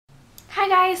Hi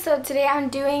guys, so today I'm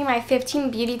doing my 15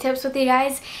 beauty tips with you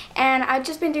guys, and I've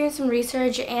just been doing some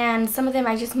research and some of them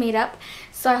I just made up,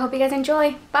 so I hope you guys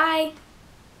enjoy. Bye!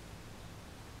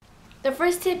 The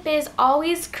first tip is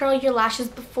always curl your lashes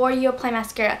before you apply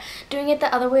mascara. Doing it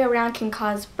the other way around can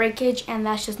cause breakage and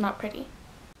that's just not pretty.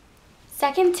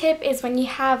 Second tip is when you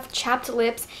have chapped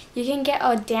lips, you can get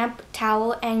a damp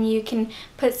towel and you can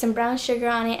put some brown sugar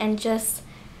on it and just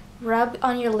rub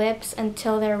on your lips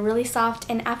until they're really soft,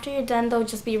 and after you're done they'll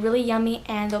just be really yummy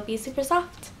and they'll be super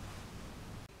soft.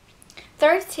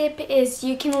 Third tip is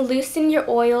you can loosen your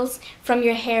oils from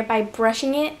your hair by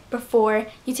brushing it before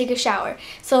you take a shower.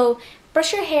 So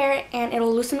brush your hair and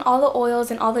it'll loosen all the oils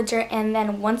and all the dirt, and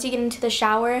then once you get into the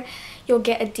shower you'll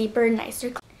get a deeper,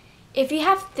 nicer. If you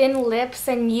have thin lips,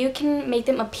 then you can make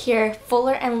them appear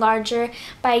fuller and larger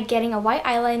by getting a white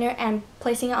eyeliner and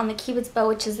placing it on the cupid's bow,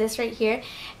 which is this right here,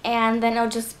 and then it'll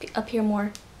just appear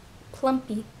more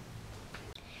plumpy.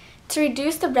 To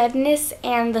reduce the redness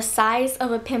and the size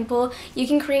of a pimple, you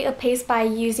can create a paste by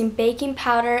using baking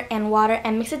powder and water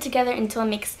and mix it together until it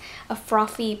makes a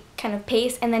frothy kind of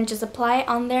paste, and then just apply it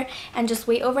on there and just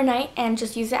wait overnight and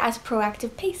just use it as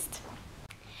proactive paste.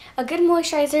 A good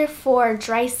moisturizer for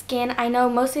dry skin. I know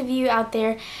most of you out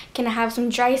there can have some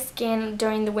dry skin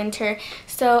during the winter,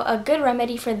 so a good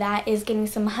remedy for that is getting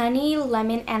some honey,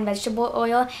 lemon, and vegetable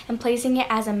oil and placing it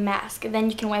as a mask. Then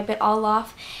you can wipe it all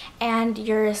off and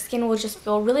your skin will just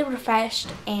feel really refreshed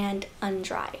and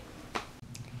undry.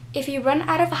 If you run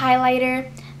out of highlighter,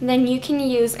 then you can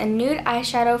use a nude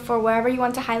eyeshadow for wherever you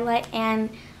want to highlight, and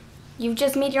you've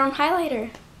just made your own highlighter.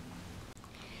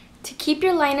 To keep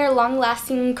your liner long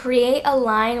lasting, create a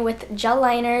line with gel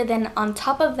liner, then on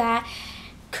top of that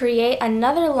create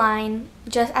another line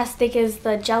just as thick as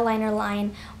the gel liner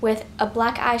line with a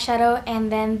black eyeshadow,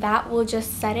 and then that will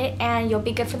just set it and you'll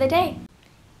be good for the day.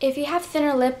 If you have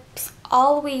thinner lips,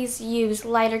 always use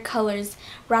lighter colors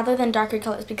rather than darker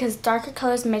colors because darker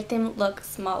colors make them look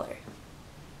smaller.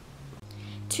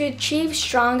 To achieve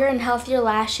stronger and healthier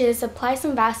lashes, apply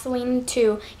some Vaseline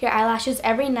to your eyelashes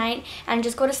every night and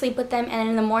just go to sleep with them, and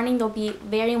in the morning they'll be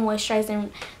very moisturized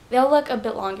and they'll look a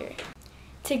bit longer.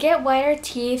 To get whiter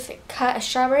teeth, cut a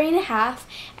strawberry in half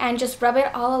and just rub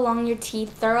it all along your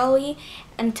teeth thoroughly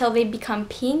until they become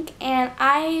pink, and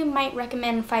I might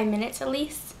recommend 5 minutes at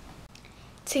least.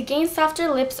 To gain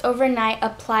softer lips overnight,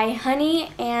 apply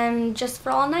honey and just for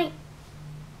all night.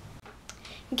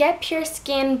 Get pure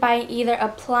skin by either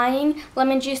applying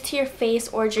lemon juice to your face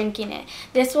or drinking it.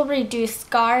 This will reduce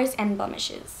scars and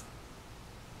blemishes.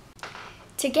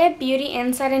 To get beauty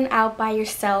inside and out by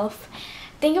yourself,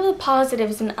 think of the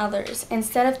positives in others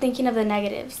instead of thinking of the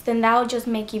negatives. Then that will just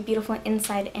make you beautiful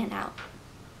inside and out.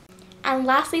 And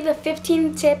lastly, the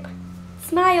 15th tip,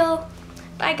 smile.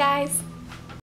 Bye guys.